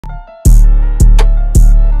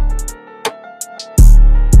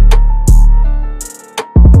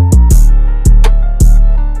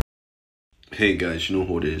Hey guys, you know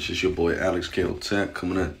who it is. It's your boy Alex KO Tech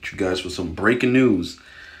coming at you guys with some breaking news.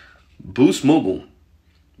 Boost Mobile,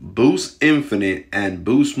 Boost Infinite, and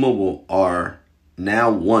Boost Mobile are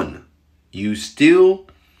now one. You still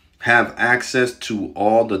have access to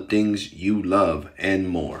all the things you love and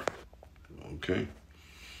more. Okay.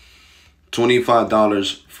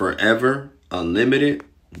 $25 forever, unlimited,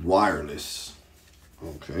 wireless.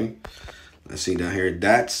 Okay. Let's see down here.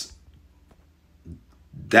 That's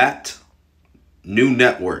that new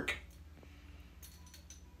network.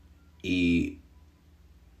 Evolving?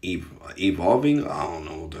 I don't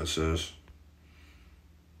know what that says.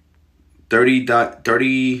 30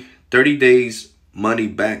 days money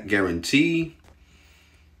back guarantee.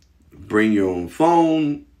 Bring your own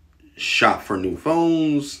phone. Shop for new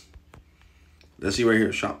phones. Let's see right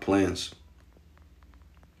here. Shop plans.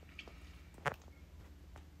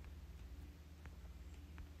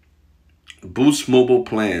 Boost Mobile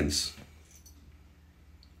plans.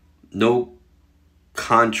 No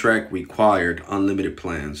contract required. Unlimited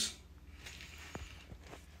plans.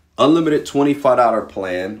 Unlimited $25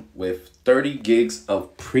 plan with 30 gigs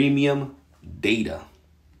of premium data.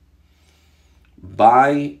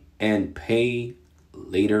 Buy and pay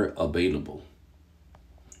later available.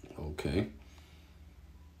 Okay.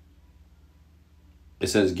 It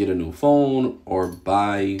says get a new phone or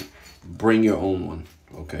bring your own one.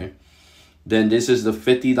 Okay. Then this is the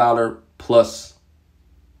 $50 plus.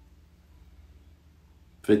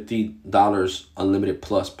 $50 unlimited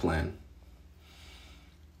plus plan.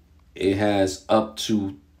 It has up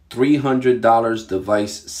to $300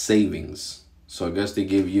 device savings. So I guess they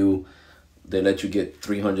let you get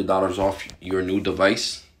 $300 off your new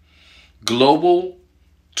device. Global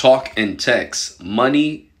talk and text.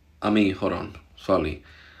 Monthly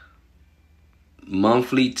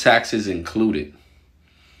taxes included.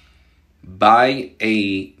 Buy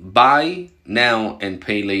now and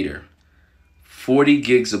pay later. 40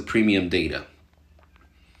 gigs of premium data.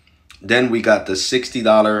 Then we got the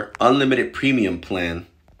 $60 unlimited premium plan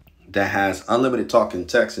that has unlimited talk and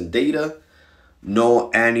text and data. No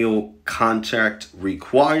annual contract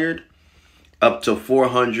required. Up to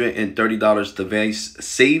 $430 device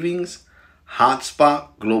savings.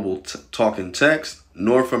 Hotspot, global talk and text.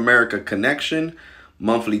 North America connection.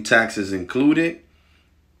 Monthly taxes included.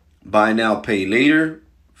 Buy now, pay later.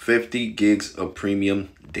 50 gigs of premium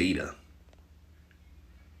data.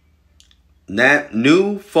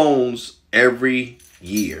 New phones every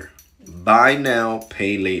year. Buy now,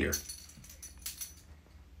 pay later.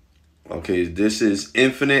 Okay, this is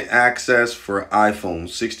infinite access for iPhone.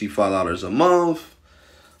 $65 a month.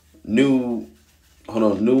 New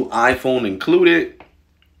iPhone included.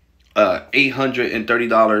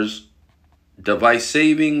 $830 device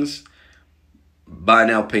savings. Buy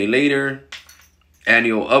now, pay later.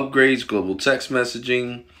 Annual upgrades, global text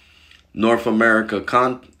messaging, North America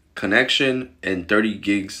connection, and 30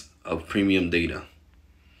 gigs of premium data.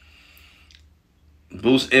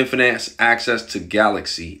 Boost Infinite access to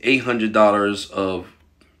Galaxy. $800 of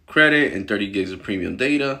credit and 30 gigs of premium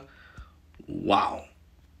data. Wow.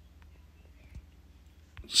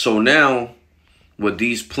 So now with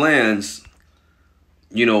these plans,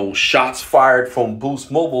 shots fired from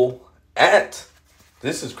Boost Mobile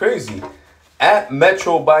this is crazy, at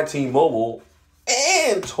Metro by T-Mobile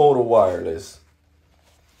and Total Wireless.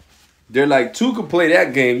 They're like, two could play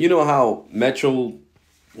that game. You know how Metro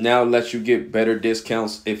now lets you get better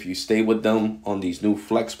discounts if you stay with them on these new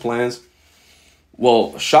flex plans?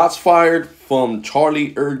 Well, shots fired from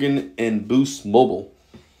Charlie Ergen and Boost Mobile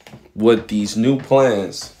with these new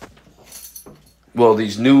plans. Well,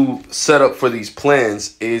 these new setup for these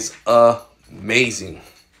plans is amazing.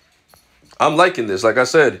 I'm liking this. Like I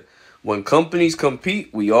said, when companies compete,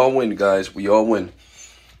 we all win, guys. We all win.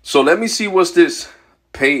 So let me see what's this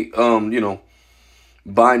buy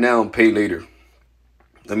now and pay later.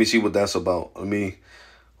 Let me see what that's about.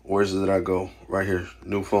 Where's it I go? Right here,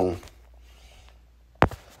 new phone.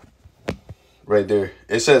 Right there.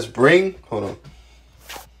 It says bring, hold on.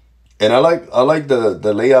 And I like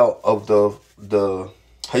the layout of the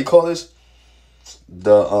how you call this?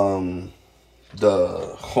 Oh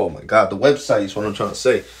my God, the website is what I'm trying to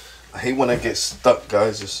say. I hate when I get stuck,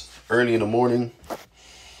 guys. It's early in the morning.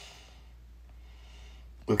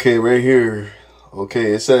 Okay, right here.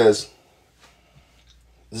 Okay, it says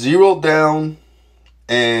 0 down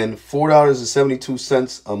and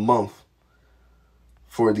 $4.72 a month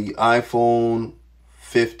for the iPhone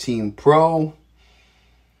 15 Pro.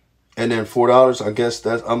 And then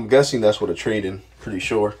 $4, I'm guessing that's what a trade-in, pretty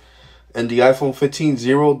sure. And the iPhone 15,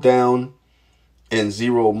 0 down and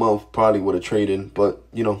 0 a month, probably with a trade-in. But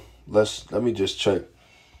let me just check.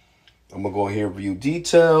 I'm gonna go here, view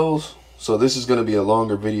details. So this is gonna be a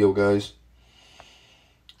longer video, guys.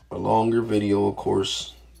 A longer video, of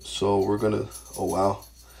course. So we're gonna, oh wow.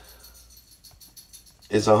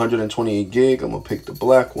 It's 128 gig. I'm gonna pick the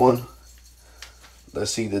black one.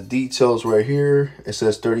 Let's see the details right here. It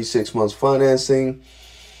says 36 months financing.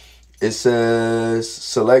 It says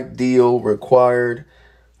select deal required.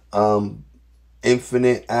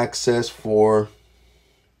 Infinite access for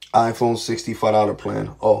iPhone $65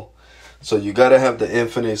 plan. Oh, so you gotta have the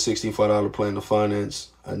infinite $65 plan to finance.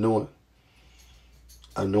 I knew it.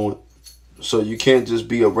 I knew it. So you can't just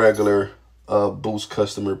be a regular Boost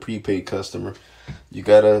customer, prepaid customer. You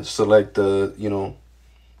gotta select the, you know,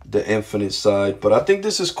 the infinite side. But I think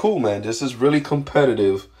this is cool, man. This is really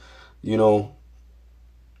competitive, you know,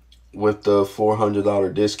 with the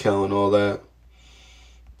 $400 discount and all that.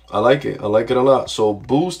 I like it. I like it a lot. So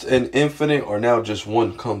Boost and Infinite are now just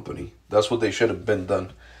one company. That's what they should have been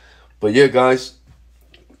done. But yeah, guys,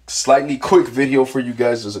 slightly quick video for you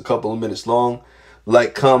guys. It's a couple of minutes long.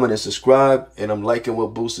 Like, comment, and subscribe. And I'm liking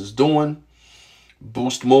what Boost is doing.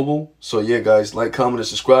 BoostMobile. So yeah, guys, like, comment, and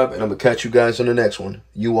subscribe. And I'm going to catch you guys on the next one.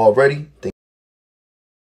 You all ready?